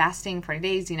when he's fasting 40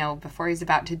 days, before he's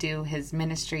about to do his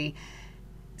ministry,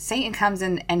 Satan comes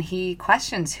in and he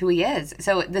questions who he is.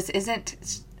 So this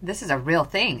is a real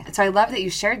thing. So I love that you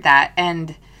shared that,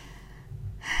 and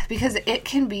because it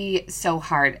can be so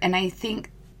hard. And I think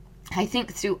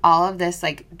through all of this,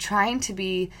 like trying to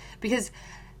be, because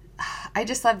I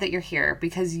just love that you're here,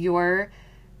 because you're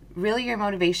really your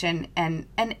motivation, and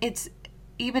it's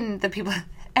even the people,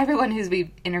 everyone who's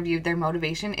we've interviewed, their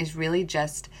motivation is really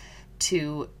just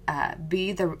to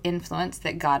be the influence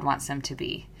that God wants them to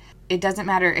be. It doesn't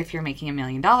matter if you're making $1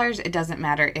 million. It doesn't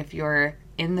matter if you're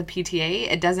in the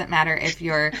PTA. It doesn't matter if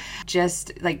you're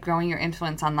just like growing your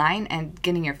influence online and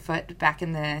getting your foot back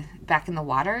in the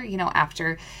water, you know,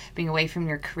 after being away from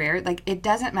your career. Like, it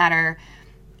doesn't matter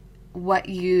what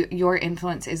your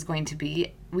influence is going to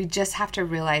be. We just have to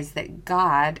realize that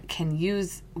God can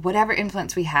use whatever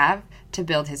influence we have to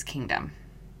build his kingdom.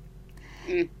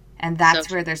 And that's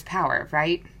where there's power,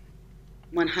 right?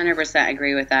 100%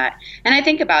 agree with that. And I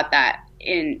think about that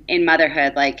in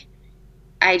motherhood. Like,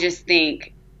 I just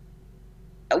think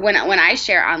when I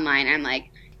share online, I'm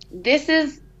like, this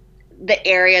is the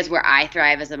areas where I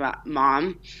thrive as a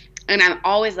mom. And I'm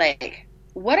always like,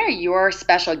 what are your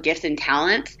special gifts and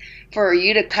talents for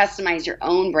you to customize your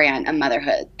own brand of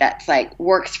motherhood that's like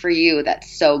works for you,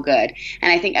 that's so good?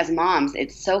 And I think as moms,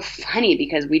 it's so funny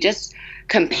because we just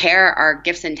compare our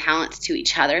gifts and talents to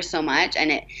each other so much,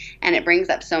 and it brings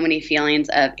up so many feelings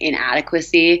of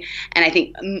inadequacy. And I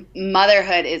think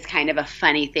motherhood is kind of a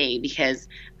funny thing because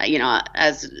you know,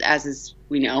 as is,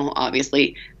 we know,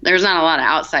 obviously there's not a lot of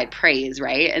outside praise,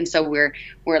 right? And so we're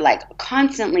like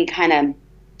constantly kind of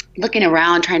looking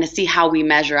around trying to see how we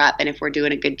measure up and if we're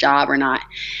doing a good job or not.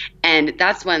 And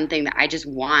that's one thing that I just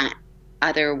want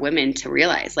other women to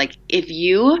realize. Like, if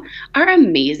you are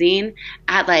amazing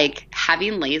at like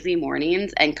having lazy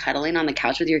mornings and cuddling on the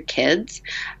couch with your kids,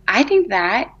 I think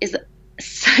that is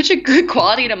such a good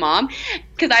quality to mom,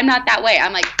 because I'm not that way.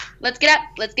 I'm like, let's get up,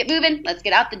 let's get moving, let's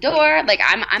get out the door. Like,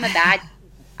 I'm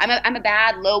a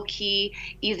bad, low-key,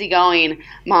 easygoing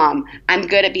mom. I'm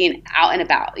good at being out and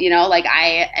about, you know? Like,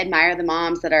 I admire the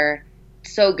moms that are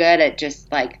so good at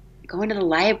just, like, going to the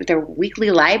library, their weekly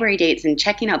library dates and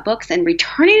checking out books and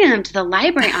returning them to the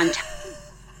library on time,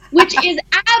 which is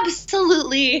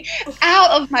absolutely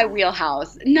out of my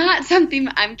wheelhouse, not something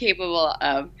I'm capable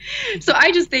of. So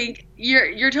I just think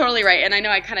you're totally right. And I know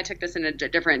I kind of took this in a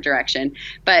different direction,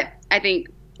 but I think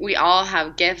we all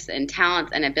have gifts and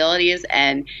talents and abilities,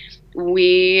 and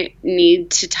we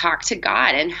need to talk to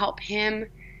God and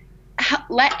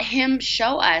let him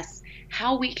show us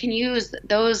how we can use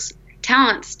those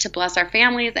talents to bless our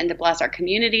families and to bless our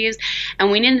communities. And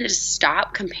we need to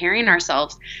stop comparing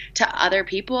ourselves to other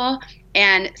people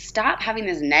and stop having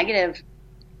just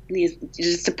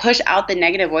to push out the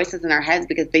negative voices in our heads,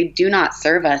 because they do not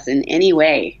serve us in any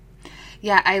way.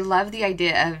 Yeah, I love the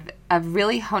idea of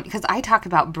really honing, because I talk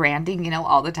about branding, you know,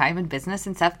 all the time in business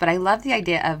and stuff, but I love the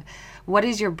idea of what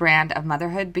is your brand of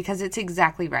motherhood, because it's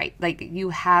exactly right. Like, you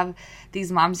have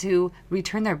these moms who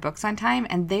return their books on time,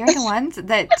 and they're the ones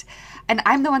that, and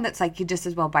I'm the one that's like, you just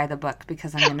as well buy the book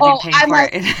because I'm going to be paying for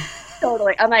it.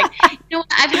 Totally. I'm like, you know,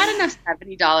 I've had enough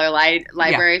 $70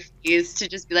 library fees to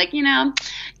just be like, you know,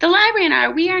 the library and I,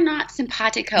 we are not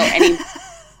simpatico anymore.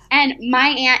 And my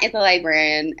aunt is a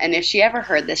librarian, and if she ever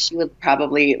heard this, she would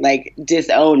probably like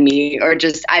disown me, or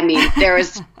just, I mean,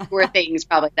 were things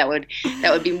probably that would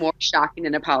be more shocking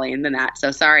and appalling than that.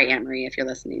 So sorry, Anne Marie, if you're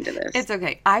listening to this. It's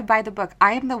okay. I buy the book.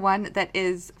 I am the one that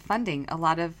is funding a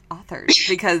lot of authors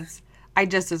because I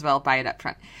just as well buy it up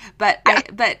front. But yeah.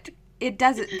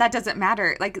 That doesn't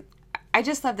matter. Like, I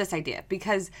just love this idea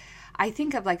because I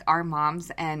think of like our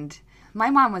moms, and my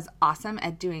mom was awesome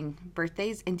at doing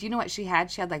birthdays. And do you know what she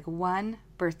had? She had like one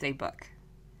birthday book.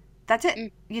 That's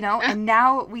it, you know? And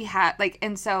now we have like,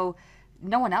 and so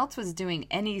no one else was doing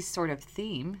any sort of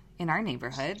theme in our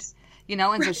neighborhood, you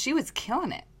know? And so she was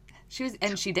killing it.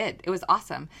 She did. It was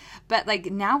awesome. But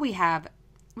like, now we have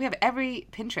every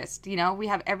Pinterest, you know, we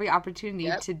have every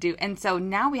opportunity to do. And so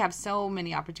now we have so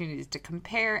many opportunities to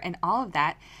compare and all of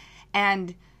that.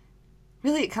 And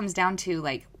really it comes down to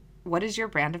like, what is your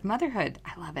brand of motherhood?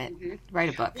 I love it. Mm-hmm. Write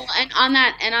a book. Well, and on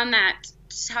that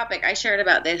topic, I shared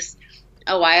about this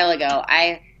a while ago.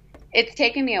 It's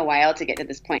taken me a while to get to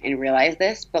this point and realize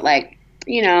this, but like,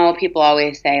 you know, people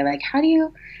always say like, how do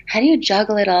you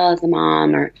juggle it all as a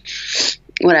mom or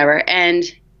whatever? And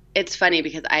it's funny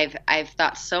because I've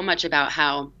thought so much about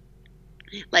how,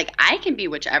 like, I can be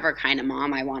whichever kind of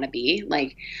mom I want to be.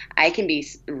 Like, I can be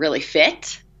really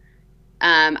fit.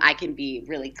 I can be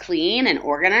really clean and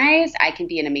organized. I can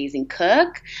be an amazing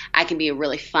cook. I can be a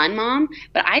really fun mom.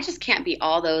 But I just can't be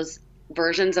all those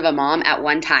versions of a mom at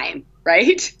one time,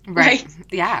 right? Right. Like,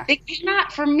 yeah. They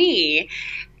cannot for me.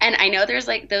 And I know there's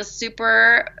like those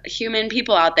superhuman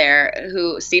people out there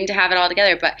who seem to have it all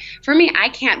together. But for me, I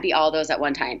can't be all those at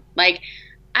one time. Like,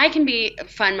 I can be a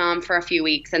fun mom for a few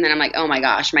weeks, and then I'm like, oh my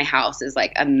gosh, my house is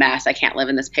like a mess. I can't live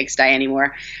in this pigsty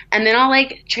anymore. And then I'll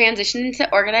like transition into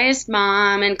organized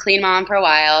mom and clean mom for a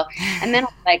while. And then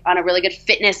I'm like on a really good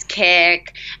fitness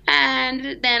kick.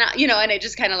 And then, and it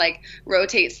just kind of like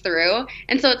rotates through.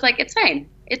 And so it's like, it's fine.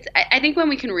 I think when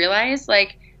we can realize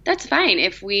like, that's fine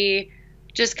if we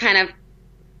just kind of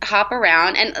hop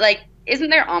around and like, isn't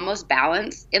there almost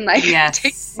balance in like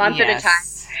take a month at a time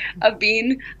of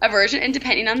being a version and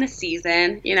depending on the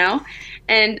season,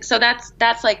 And so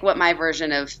that's like what my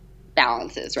version of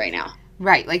balance is right now.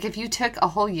 Right. Like if you took a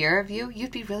whole year of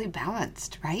you'd be really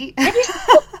balanced, right? And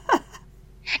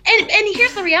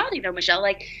here's the reality though, Michelle,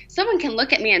 like someone can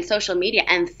look at me on social media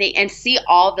and see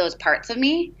all those parts of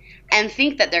me and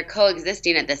think that they're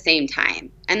coexisting at the same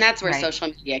time. And that's where social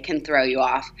media can throw you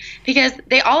off because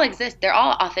they all exist. They're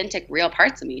all authentic, real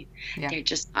parts of me. Yeah. They're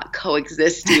just not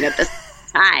coexisting at the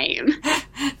same time.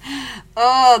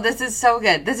 Oh, this is so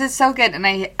good. This is so good. And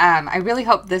I really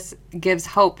hope this gives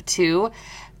hope to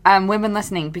women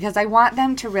listening because I want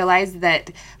them to realize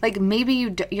that like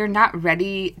maybe you're not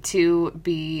ready to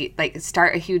be like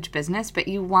start a huge business, but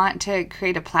you want to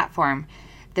create a platform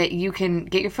that you can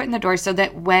get your foot in the door so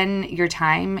that when your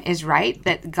time is right,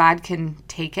 that God can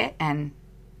take it and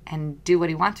do what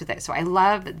he wants with it. So I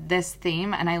love this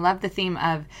theme, and I love the theme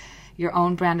of your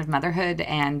own brand of motherhood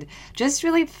and just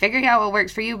really figuring out what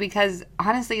works for you because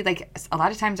honestly, like a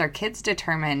lot of times our kids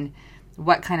determine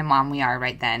what kind of mom we are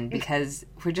right then because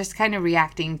we're just kind of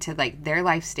reacting to like their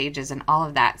life stages and all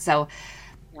of that. So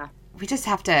we just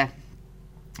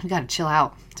we got to chill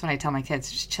out. That's what I tell my kids,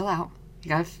 just chill out.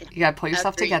 You gotta pull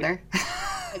yourself together.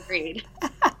 Agreed.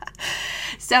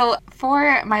 So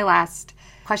for my last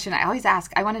question, I always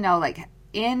ask, I want to know, like,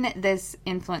 in this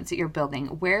influence that you're building,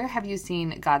 where have you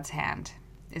seen God's hand?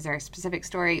 Is there a specific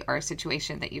story or a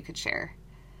situation that you could share?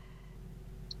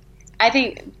 I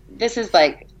think this is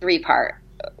like 3-part.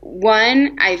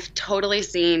 One, I've totally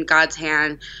seen God's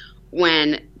hand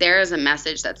when there is a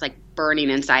message that's like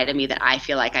burning inside of me that I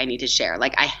feel like I need to share.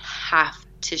 Like I have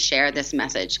to share this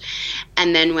message.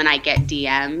 And then when I get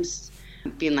DMs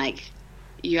being like,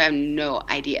 you have no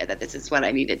idea that this is what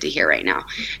I needed to hear right now.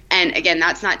 And again,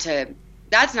 that's not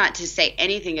to say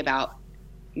anything about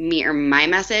me or my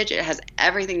message. It has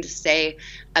everything to say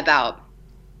about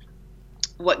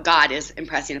what God is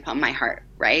impressing upon my heart,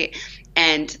 right?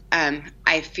 And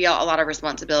I feel a lot of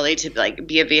responsibility to like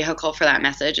be a vehicle for that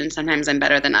message. And sometimes I'm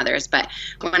better than others. But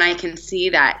when I can see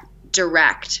that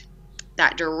direct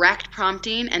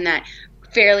prompting and that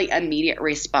fairly immediate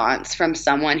response from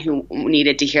someone who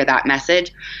needed to hear that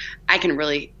message, I can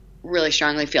really, really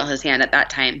strongly feel his hand at that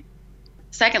time.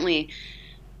 Secondly,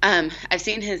 I've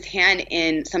seen his hand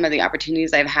in some of the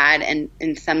opportunities I've had and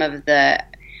in some of the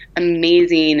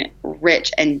amazing,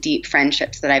 rich, and deep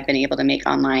friendships that I've been able to make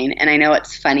online. And I know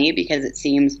it's funny because it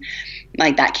seems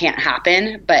like that can't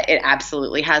happen, but it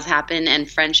absolutely has happened.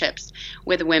 And friendships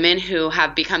with women who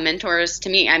have become mentors to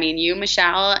me. I mean, you,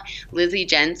 Michelle, Lizzie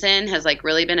Jensen has like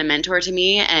really been a mentor to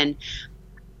me, and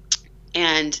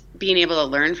being able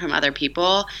to learn from other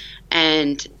people.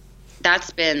 And that's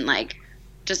been like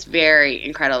just very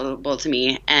incredible to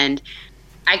me. And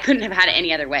I couldn't have had it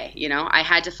any other way. I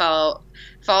had to follow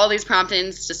these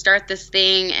promptings to start this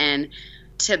thing and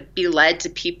to be led to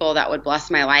people that would bless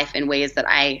my life in ways that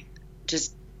I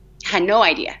just had no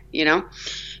idea,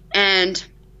 And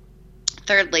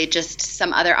thirdly, just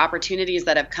some other opportunities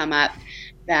that have come up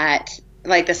that,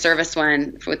 like the service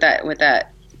one with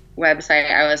that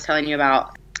website I was telling you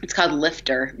about. It's called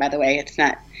Lifter, by the way.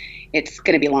 It's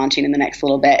going to be launching in the next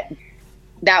little bit.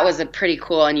 That was a pretty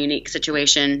cool and unique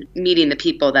situation, meeting the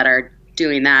people that are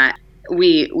doing that.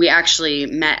 We actually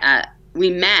I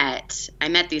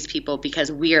met these people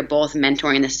because we are both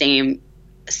mentoring the same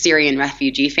Syrian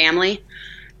refugee family.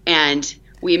 And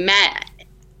we met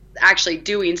actually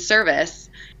doing service,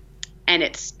 and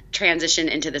it's transitioned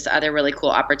into this other really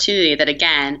cool opportunity that,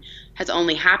 again, has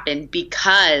only happened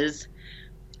because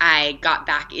I got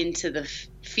back into the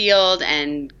field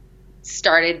and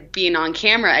started being on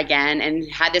camera again and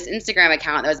had this Instagram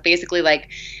account that was basically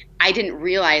like, I didn't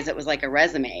realize it was like a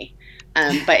resume.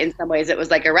 But in some ways it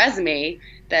was like a resume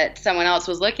that someone else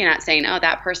was looking at saying, oh,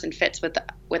 that person fits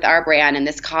with our brand and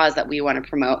this cause that we want to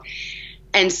promote.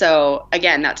 And so,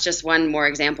 again, that's just one more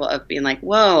example of being like,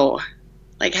 whoa,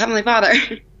 like Heavenly Father,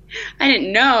 I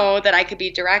didn't know that I could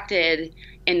be directed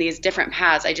in these different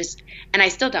paths. I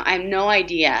still don't. I have no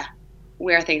idea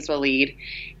where things will lead,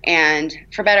 and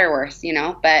for better or worse,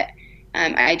 but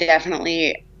I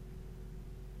definitely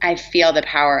I feel the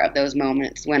power of those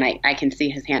moments when I can see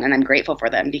his hand, and I'm grateful for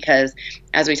them because,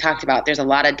 as we talked about, there's a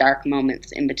lot of dark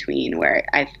moments in between where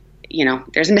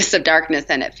there's mists of darkness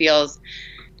and it feels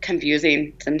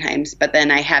confusing sometimes, but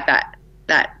then I have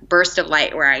that burst of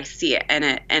light where I see it and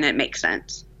it makes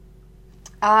sense.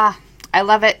 I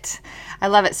love it. I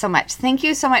love it so much. Thank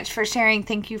you so much for sharing.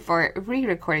 Thank you for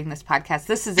re-recording this podcast.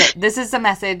 This is it. This is the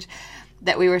message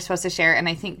that we were supposed to share, and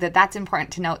I think that that's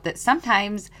important to note, that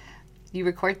sometimes you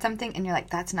record something and you're like,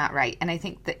 that's not right. And I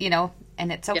think that,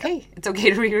 and it's okay. Yeah. It's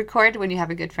okay to re-record when you have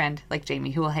a good friend like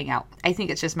Jamie who will hang out. I think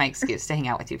it's just my excuse to hang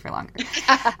out with you for longer.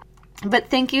 But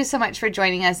thank you so much for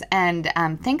joining us. And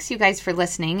thanks you guys for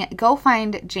listening. Go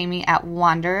find Jamie at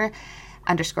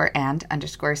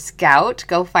Wander_and_Scout.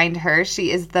 Go find her.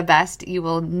 She is the best. You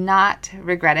will not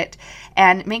regret it.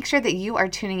 And make sure that you are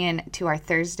tuning in to our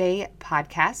Thursday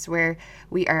podcast where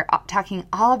we are talking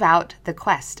all about the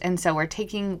quest. And so we're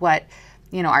taking what,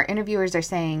 our interviewers are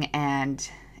saying and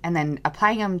then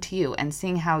applying them to you and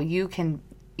seeing how you can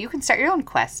start your own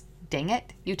quest. Dang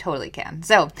it, you totally can.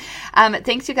 So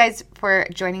thanks you guys for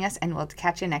joining us, and we'll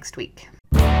catch you next week.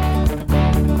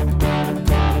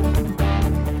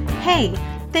 Hey,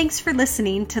 thanks for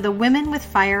listening to the Women with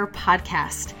Fire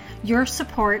podcast. Your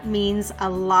support means a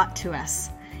lot to us.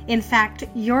 In fact,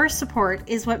 your support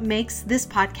is what makes this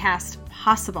podcast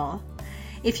possible.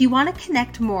 If you want to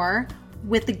connect more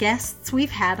with the guests we've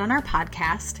had on our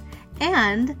podcast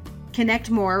and connect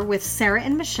more with Sarah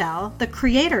and Michelle, the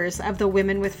creators of the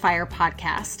Women with Fire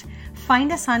podcast,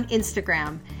 find us on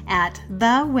Instagram at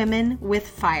The Women with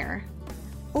Fire,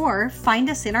 or find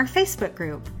us in our Facebook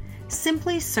group.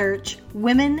 Simply search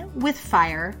Women with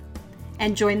Fire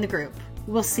and join the group.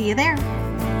 We'll see you there.